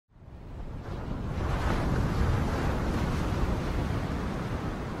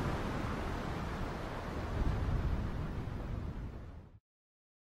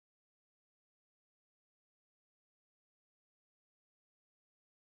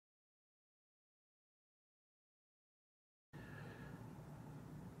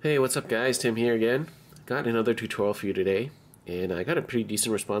Hey, what's up guys? Tim here again. Got another tutorial for you today, and I got a pretty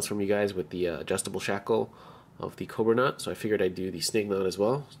decent response from you guys with the adjustable shackle of the cobra knot, so I figured I'd do the snake knot as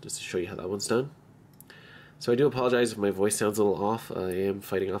well, just to show you how that one's done. So I do apologize if my voice sounds a little off. I am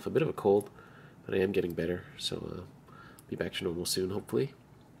fighting off a bit of a cold, but I am getting better, so I'll be back to normal soon, hopefully.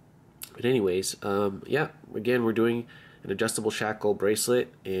 But anyways, yeah, again, we're doing an adjustable shackle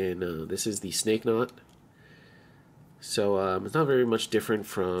bracelet, and this is the snake knot. So it's not very much different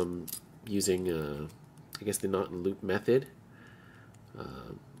from using, I guess, the knot and loop method.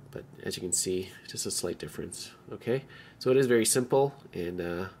 But as you can see, just a slight difference. Okay, so it is very simple,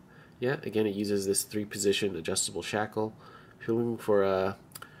 and yeah, again, it uses this 3-position adjustable shackle. If you're looking for a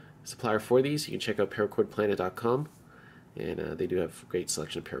supplier for these, you can check out paracordplanet.com, and they do have a great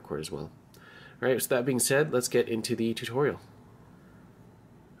selection of paracord as well. Alright, so that being said, let's get into the tutorial.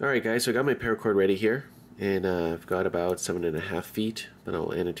 Alright guys, so I got my paracord ready here, and I've got about 7.5 feet, but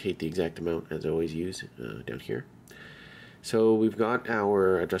I'll annotate the exact amount as I always use down here. So we've got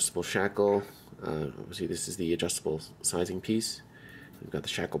our adjustable shackle. Obviously this is the adjustable sizing piece. We've got the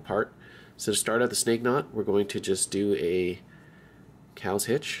shackle part. So to start out the snake knot, we're going to just do a cow's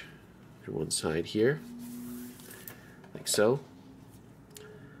hitch to one side here, like so.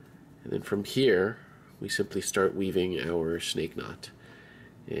 And then from here, we simply start weaving our snake knot.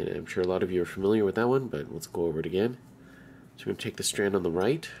 And I'm sure a lot of you are familiar with that one, but let's go over it again. So we're going to take the strand on the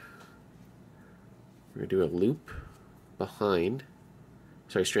right. We're going to do a loop behind,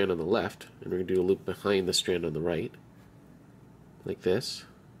 strand on the left, and we're going to do a loop behind the strand on the right, like this.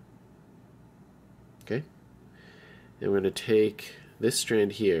 Okay? And we're going to take this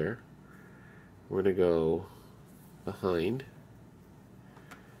strand here, we're going to go behind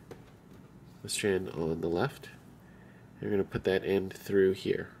the strand on the left, and we're going to put that end through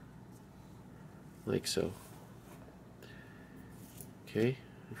here, like so. Okay,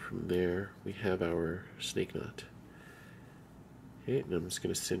 and from there we have our snake knot. Okay, and I'm just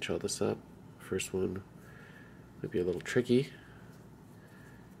going to cinch all this up. First one might be a little tricky.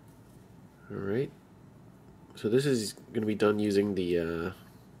 Alright, so this is going to be done using the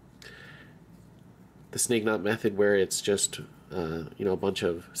snake knot method, where it's just you know, a bunch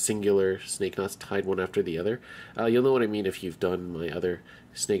of singular snake knots tied one after the other. You'll know what I mean if you've done my other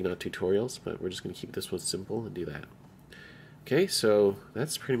snake knot tutorials, but we're just going to keep this one simple and do that. Okay, so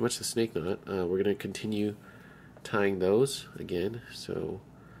that's pretty much the snake knot. We're going to continue tying those again. So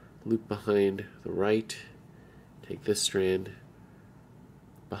loop behind the right, take this strand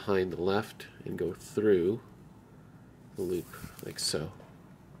behind the left, and go through the loop like so.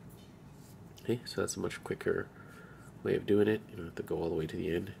 Okay, so that's a much quicker way of doing it. You don't have to go all the way to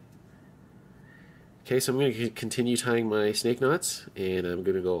the end. Okay, so I'm going to continue tying my snake knots, and I'm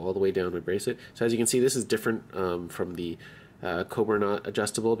going to go all the way down my bracelet. So as you can see, this is different from the cobra knot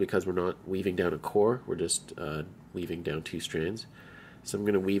adjustable, because we're not weaving down a core, we're just weaving down 2 strands. So I'm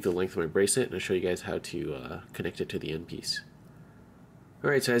going to weave the length of my bracelet, and I'll show you guys how to connect it to the end piece.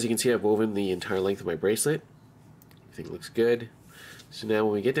 Alright, so as you can see, I've woven the entire length of my bracelet. Everything looks good. So now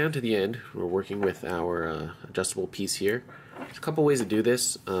when we get down to the end, we're working with our adjustable piece here. There's a couple ways to do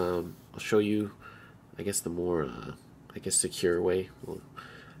this. I'll show you, I guess, the more secure way. Well,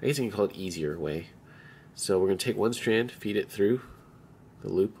 I guess you can call it easier way. So we're going to take one strand, feed it through the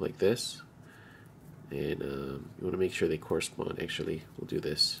loop like this, and you want to make sure they correspond. Actually, we'll do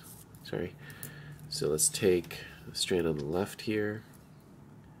this. Sorry. So let's take the strand on the left here.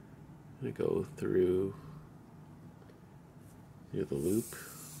 I'm going to go through the loop.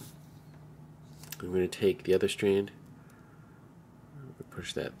 I'm going to take the other strand,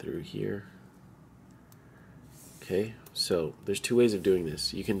 push that through here. Okay, so there's 2 ways of doing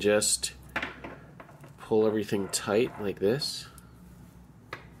this. You can just pull everything tight like this,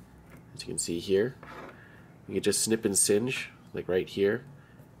 as you can see here. You can just snip and singe, like right here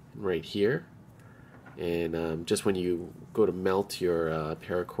and right here. And just when you go to melt your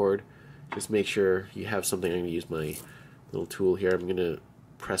paracord, just make sure you have something. I'm going to use my little tool here. I'm going to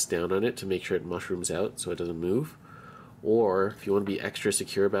press down on it to make sure it mushrooms out so it doesn't move. Or if you want to be extra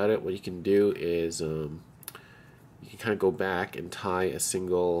secure about it, what you can do is you can kind of go back and tie a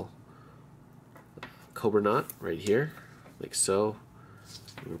single cobra knot right here, like so.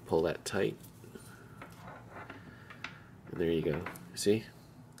 I'm going to pull that tight, and there you go. See?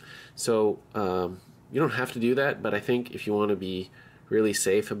 So you don't have to do that, but I think if you want to be really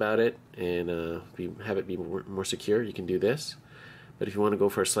safe about it and have it be more secure, you can do this. But if you want to go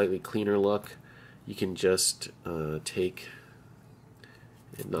for a slightly cleaner look, you can just take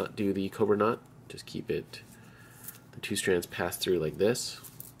and not do the cobra knot. Just keep it, the 2 strands pass through like this.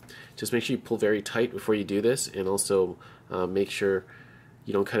 Just make sure you pull very tight before you do this, and also make sure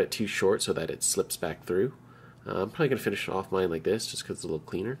you don't cut it too short so that it slips back through. I'm probably going to finish off mine like this just because it's a little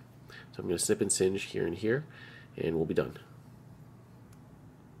cleaner. So I'm going to snip and singe here and here, and we'll be done.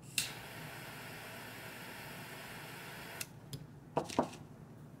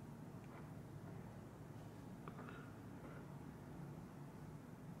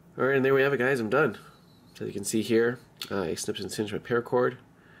 Alright, and there we have it, guys. I'm done. So you can see here, I snipped and singed my paracord,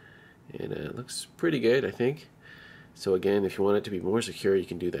 and it looks pretty good, I think. So again, if you want it to be more secure, you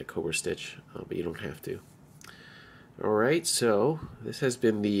can do that cobra stitch, but you don't have to. Alright, so this has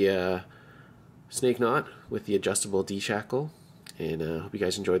been the snake knot with the adjustable D-shackle, and I hope you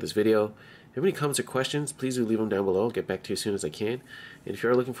guys enjoyed this video. If you have any comments or questions, please do leave them down below. I'll get back to you as soon as I can. And if you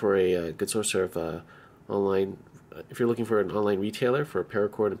are looking for a good source of if you're looking for an online retailer for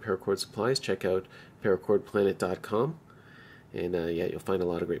paracord and paracord supplies, check out paracordplanet.com, and yeah, you'll find a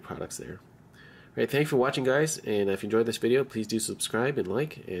lot of great products there. Alright, thanks for watching, guys, and if you enjoyed this video, please do subscribe and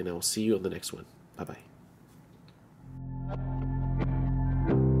like, and I'll see you on the next one. Bye-bye.